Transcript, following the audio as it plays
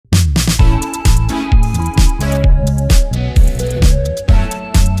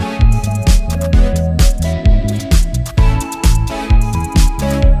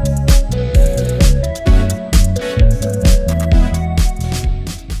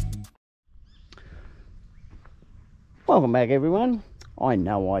Welcome back, everyone. I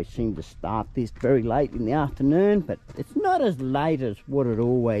know I seem to start this very late in the afternoon, but it's not as late as what it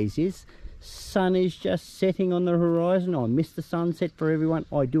always is. Sun is just setting on the horizon. I missed the sunset for everyone.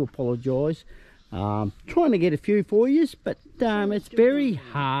 I do apologise. Trying to get a few for you, but it's very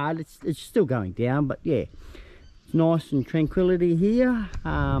hard. It's still going down, but yeah, it's nice and tranquility here.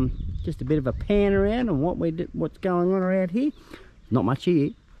 Just a bit of a pan around on what's going on around here. Not much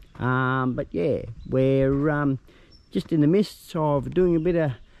here, but yeah, we're just in the midst of doing a bit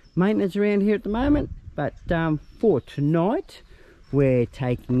of maintenance around here at the moment. But for tonight, we're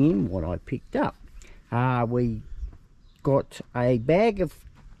taking in what I picked up. We got a bag of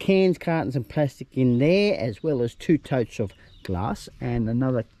cans, cartons and plastic in there, as well as 2 totes of glass and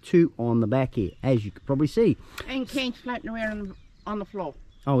another 2 on the back here, as you can probably see. And cans floating around on the floor.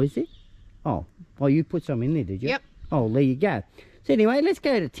 Oh, is it? Oh, you put some in there, did you? Yep. Oh, there you go. So anyway, let's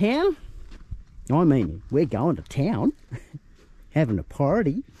go to town. I mean, we're going to town, having a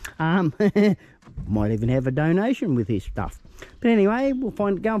party. Might even have a donation with his stuff. But anyway, we'll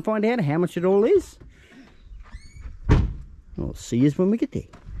go and find out how much it all is. I'll see you when we get there.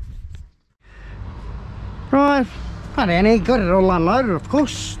 Right, down here, got it all unloaded, of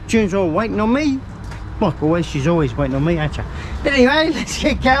course. June's all waiting on me. Like always, she's always waiting on me, ain't she? But anyway, let's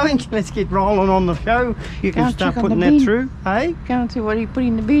get going. Let's get rolling on the show. You can start putting that through, hey? Go and see what you put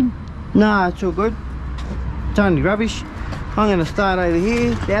in the bin. No, it's all good. It's only rubbish. I'm going to start over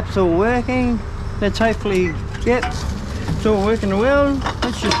here. The app's all working. Let's hopefully, yep, it's all working well.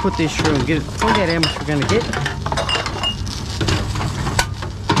 Let's just put this through and find out how much we're going to get.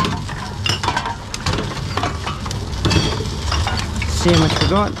 See how much we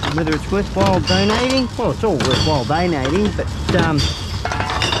got, whether it's worthwhile donating. Well, it's all worthwhile donating, but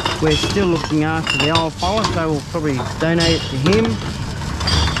we're still looking after the old fella, so we'll probably donate it to him.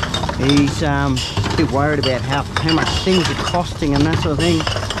 He's a bit worried about how much things are costing and that sort of thing,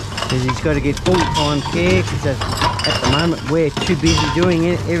 because he's got to get full-time care, because at the moment we're too busy doing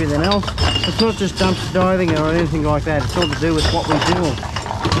everything else. It's not just dumpster diving or anything like that, it's all to do with what we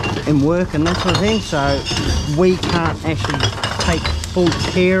do in work and that sort of thing, so we can't actually take full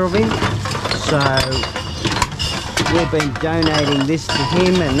care of him. So we've been donating this to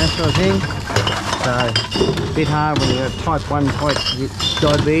him and that sort of thing. So a bit hard when you've got type 1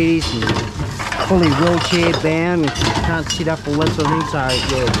 diabetes and fully wheelchair bound and can't sit up, all that sort of thing. So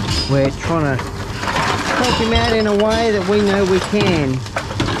yeah, we're trying to help him out in a way that we know we can.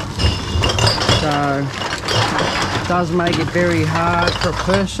 So it does make it very hard for a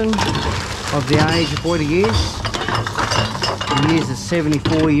person of the age of what he is. He is a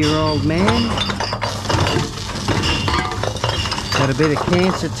 74-year-old man. Got a bit of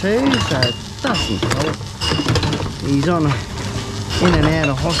cancer too, so it doesn't help. He's in and out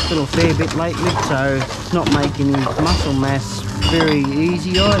of hospital a fair bit lately, so it's not making his muscle mass very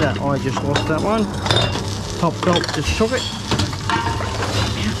easy either. I just lost that one. Top Dog just took it.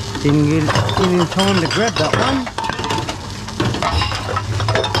 Didn't get in time to grab that one.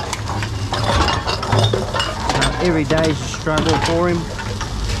 So every day's a struggle for him.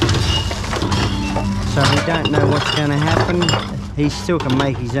 So we don't know what's going to happen. He still can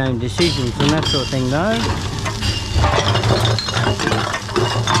make his own decisions and that sort of thing though.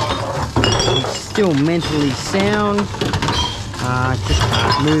 He's still mentally sound, just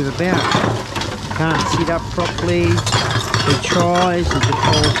can't move about. Can't sit up properly. He tries and just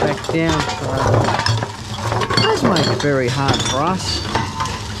falls back down. So it does make it very hard for us.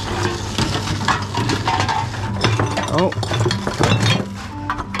 Oh.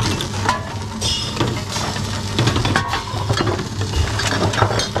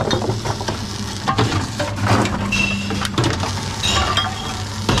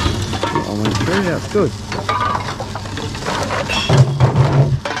 That's good.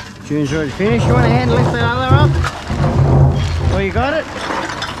 June's already finished. You want a hand to lift that other up? Well, you got it?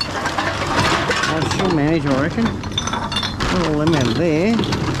 Oh, she'll manage, I reckon. Put all them out of there.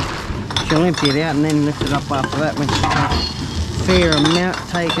 She'll empty it out and then lift it up after that when she's got a fair amount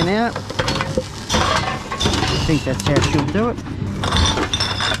taken out. I think that's how she'll do it.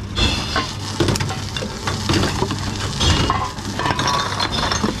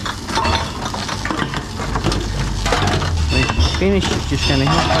 Finish, it's just going to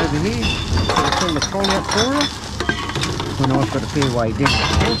help over here. Pull the trolley up for her. When I've got a fair way down, of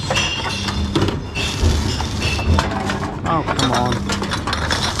course. Oh, come on.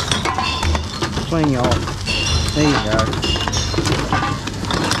 Clean you off. There you go.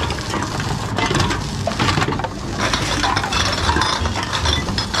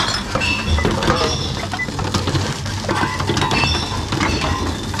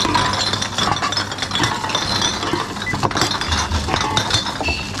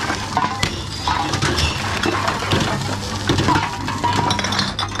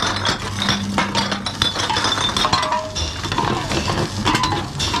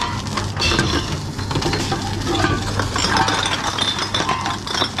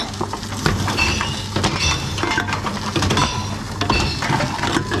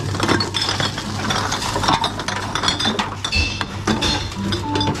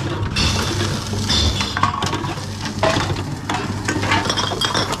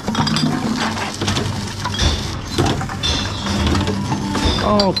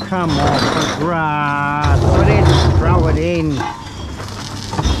 Oh, come on, the grass. Put it, throw it in.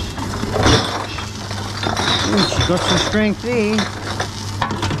 Ooh, she's got some strength there.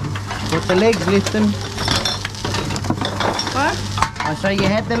 Got the legs lifting. What? I say you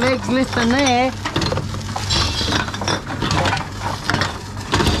had the legs lifting there.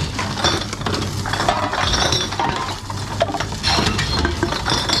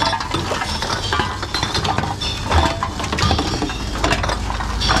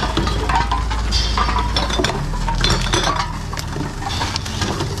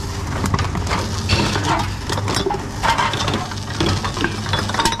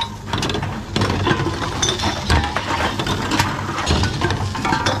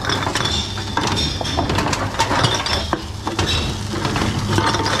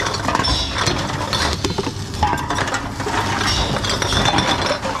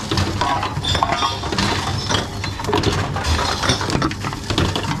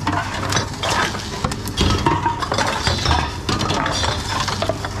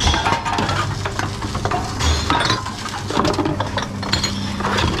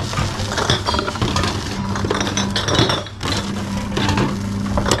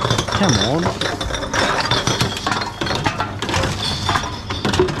 Come on.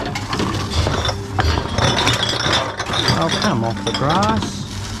 Oh, come off the grass.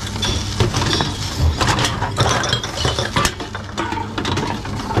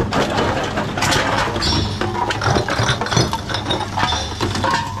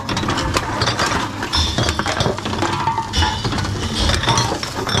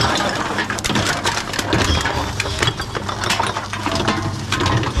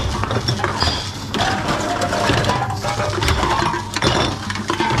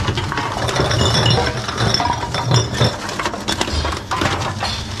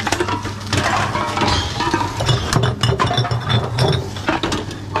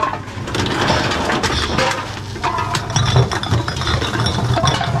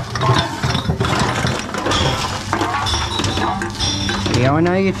 Yeah, I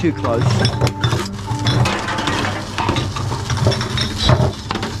know you're too close.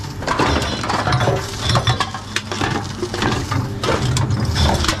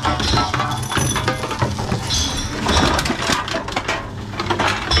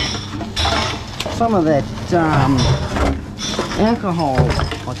 Some of that alcohol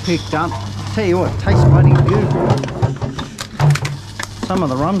I picked up, I'll tell you what, it tastes bloody beautiful. Some of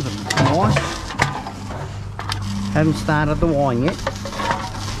the rums are nice. Haven't started the wine yet.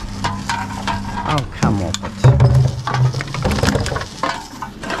 Oh, come off it.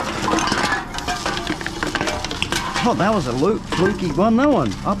 Oh, that was a fluky one, that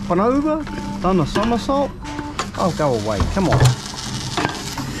one. Up and over, done the somersault. Oh, go away, come on.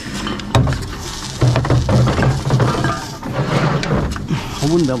 I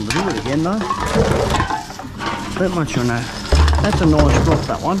wouldn't be able to do it again though. That much I know. That's a nice drop,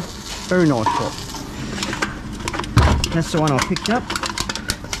 that one. Very nice drop. That's the one I picked up.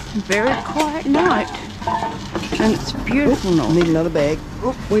 Very quiet night. And it's beautiful night. Need another bag.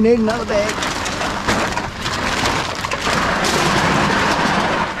 Oh, we need another bag.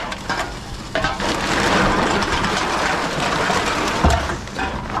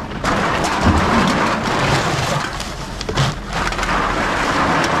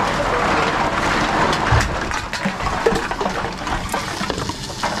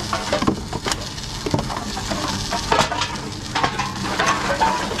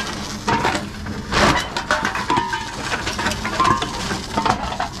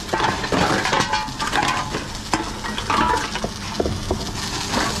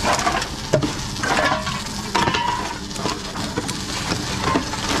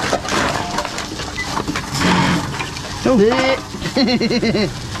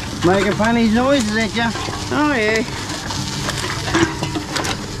 Making funny noises at ya. Oh yeah.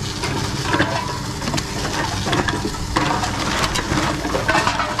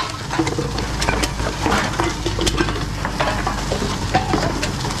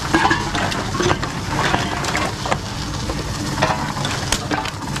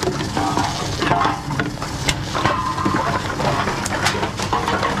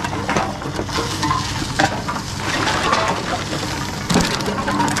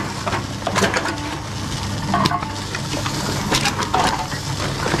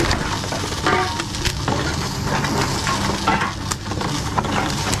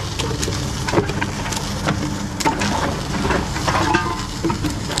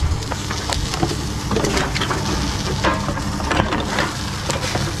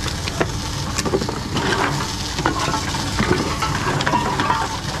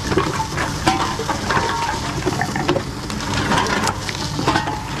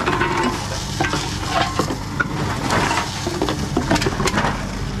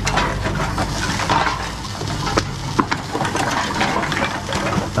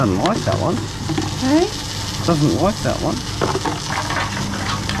 Doesn't like that one. Hey? Doesn't like that one.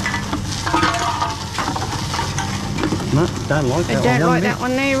 No, don't like that I one. don't like that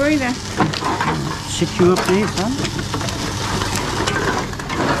one there either. Sit you up there, son.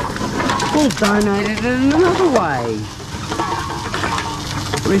 We'll donate it in another way.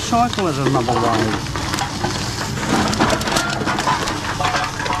 Recycle it another way.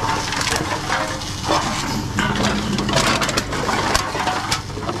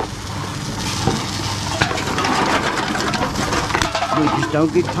 We just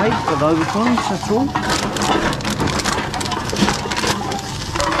don't get paid for those ones, that's all.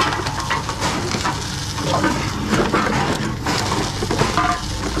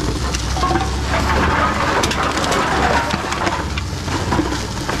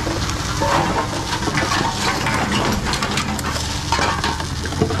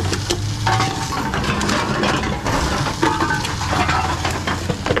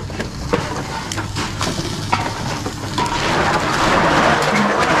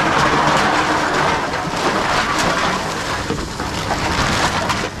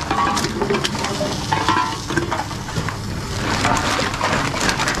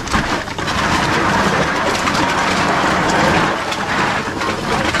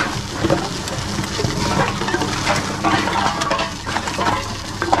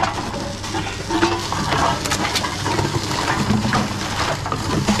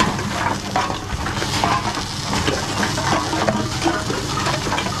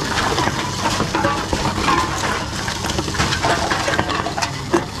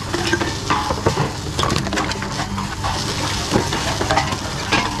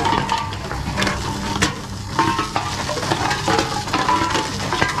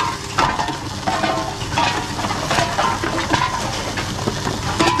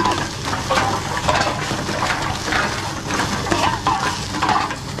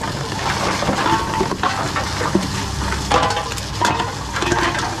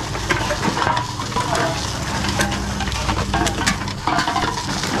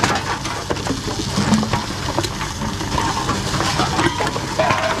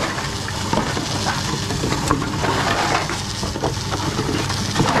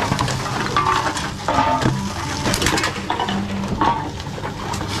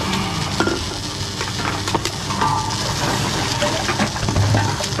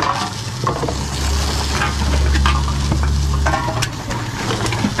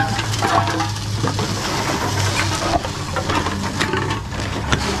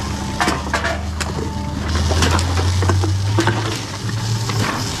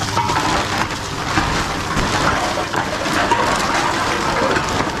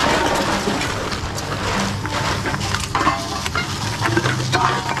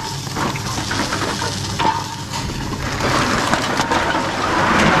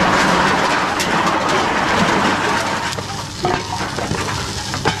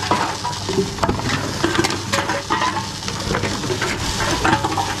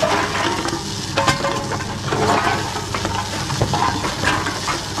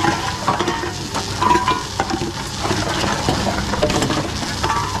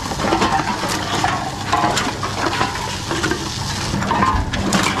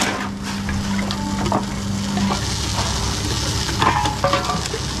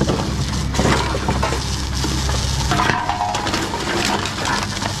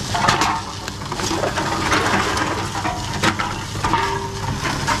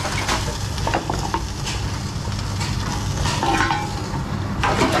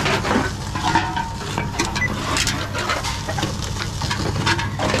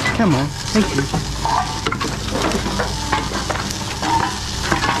 Come on, thank you.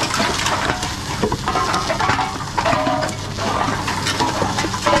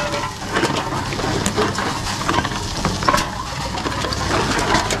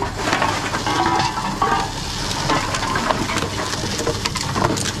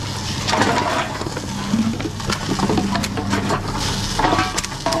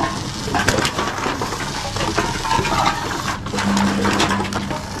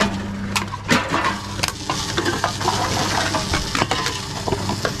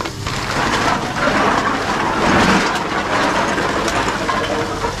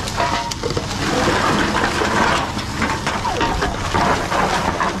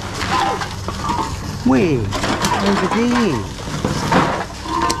 Where? Over there.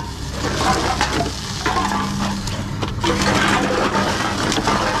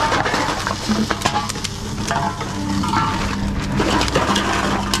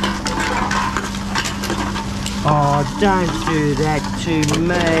 Oh, don't do that to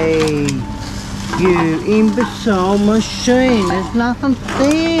me. You imbecile machine, there's nothing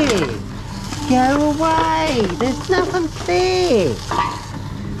there. Go away, there's nothing there.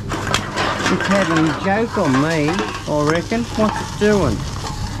 It's having a joke on me, I reckon. What's it doing?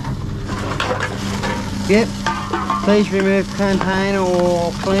 Yep, please remove container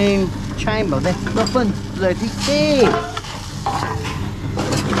or clean chamber. There's nothing bloody there.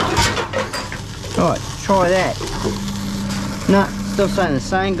 Right, try that. No, still saying the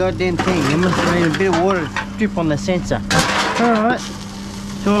same goddamn thing. There must have been a bit of water drip on the sensor. Alright,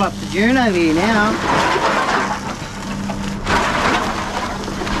 it's all up to June over here now.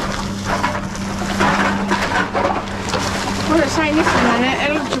 What did it say this one, an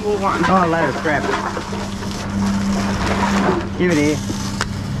eligible one? Oh, a load of crap. Give it here.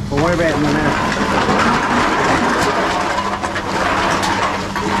 We'll worry about it in a minute.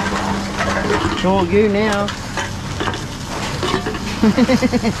 It's all you now.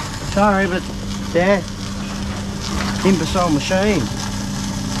 Sorry, but yeah, imbecile machine.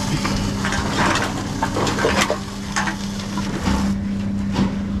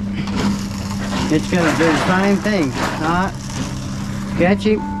 It's going to do the same thing. Alright, catch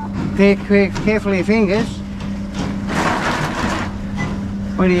him, carefully your fingers.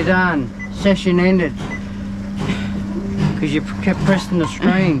 What have you done? Session ended. Because you kept pressing the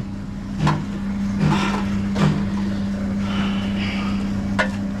screen.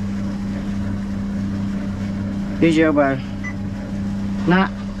 Here's your elbow. Nah.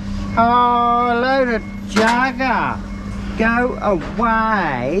 Oh, load of jagger. Go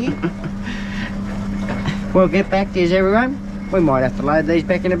away. Well, get back to us, everyone. We might have to load these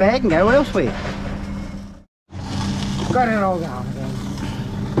back in the bag and go elsewhere. Got it all going again.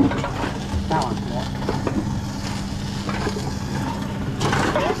 That one's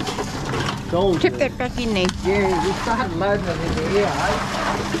what? Tip that back in there. Yeah, we started loading it into here, eh?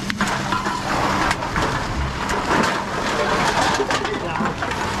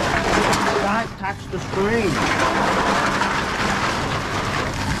 Don't touch the screen.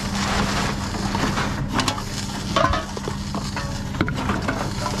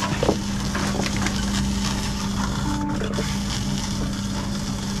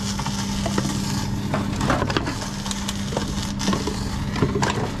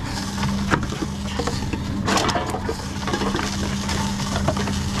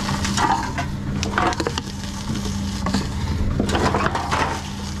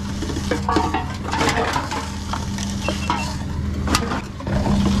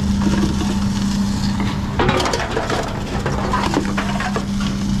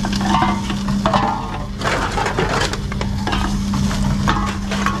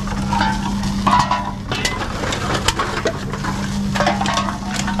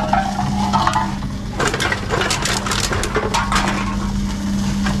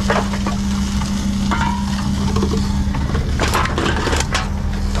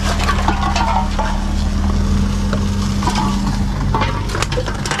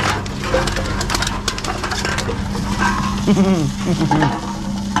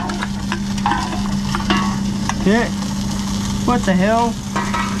 Yeah. What the hell?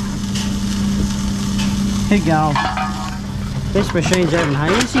 Here you go. This machine's having a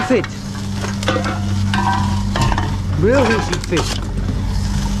easy fit. Real easy fit.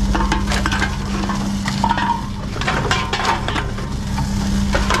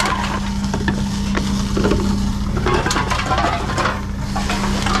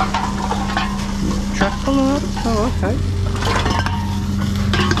 Truck full of it? Oh, okay.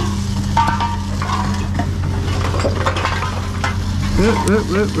 Look.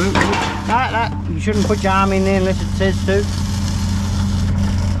 No, you shouldn't put your arm in there unless it says to.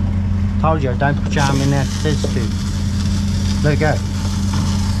 Told you, don't put your arm in there if it says to. Let it go.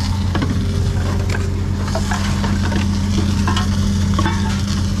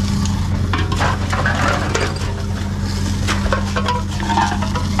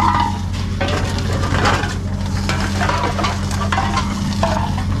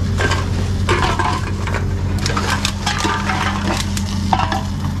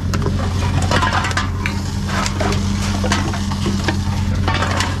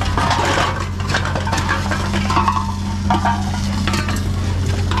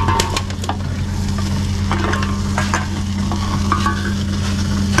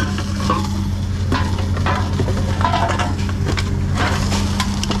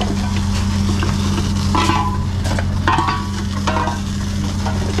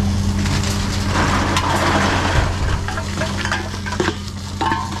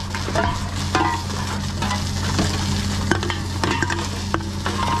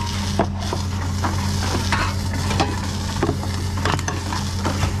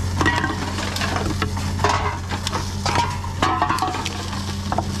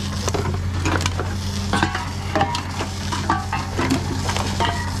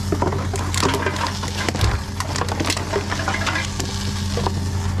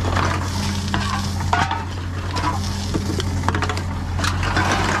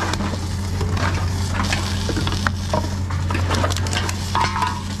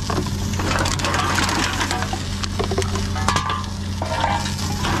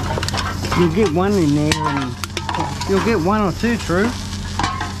 You'll get one in there and you'll get one or two through.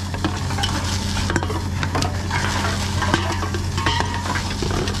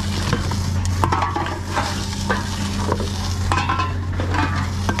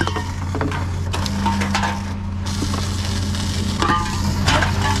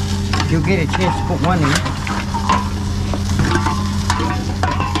 You'll get a chance to put one in.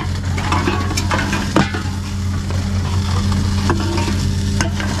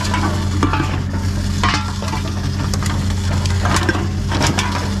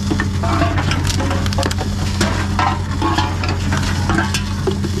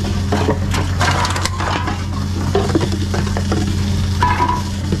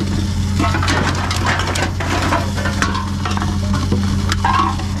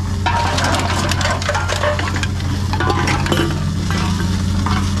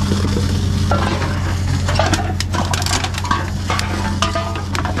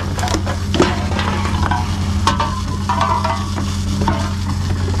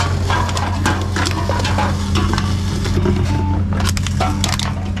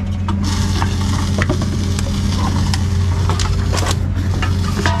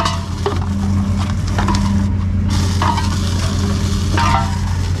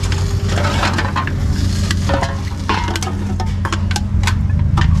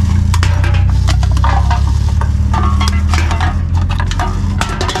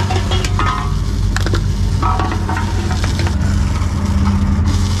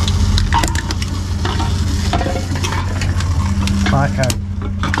 Barcode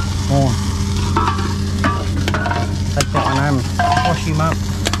on. Take that one home, wash him up.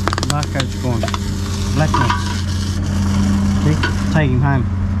 Barcode's gone. Blackness. See? Take him home.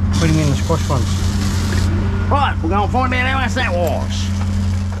 Put him in the squash ones. Right, we're going to find out how much that was.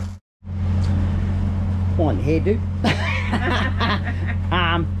 Fine hairdo.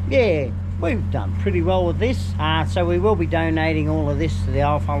 Yeah, we've done pretty well with this. So we will be donating all of this to the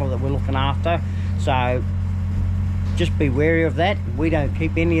old fella that we're looking after. So just be wary of that. We don't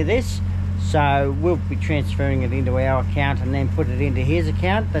keep any of this, so we'll be transferring it into our account and then put it into his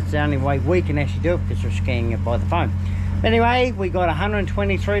account. That's the only way we can actually do it, because we're scanning it by the phone. But anyway, we got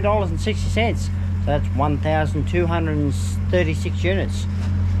 $123.60, so that's 1,236 units.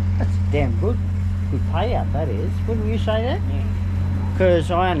 That's damn good payout, that is. Wouldn't you say that? Yeah. Because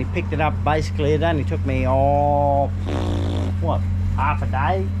I only picked it up, basically it only took me what, half a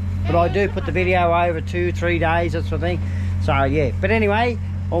day. But I do put the video over 2-3 days, that sort of thing. So yeah, but anyway,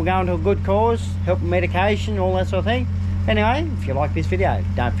 all going to a good cause, helping medication, all that sort of thing. Anyway, if you like this video,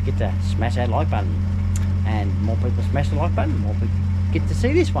 don't forget to smash that like button. And more people smash the like button, more people get to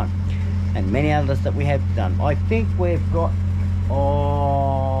see this one. And many others that we have done. I think we've got,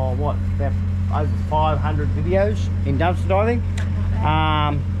 what, about over 500 videos in dumpster diving.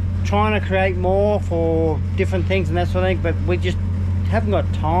 Trying to create more for different things and that sort of thing, but we just haven't got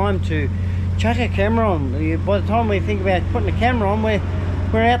time to chuck a camera on. By the time we think about putting a camera on, we're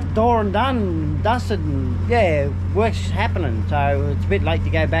out the door and done and dusted, and yeah, work's happening. So it's a bit late to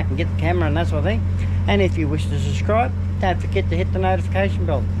go back and get the camera and that sort of thing. And if you wish to subscribe, don't forget to hit the notification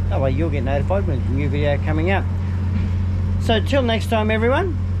bell. That way you'll get notified when there's a new video coming out. So till next time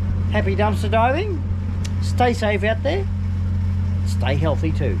everyone, happy dumpster diving, stay safe out there, stay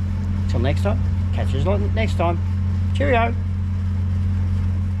healthy too. Till next time, catch us next time. Cheerio.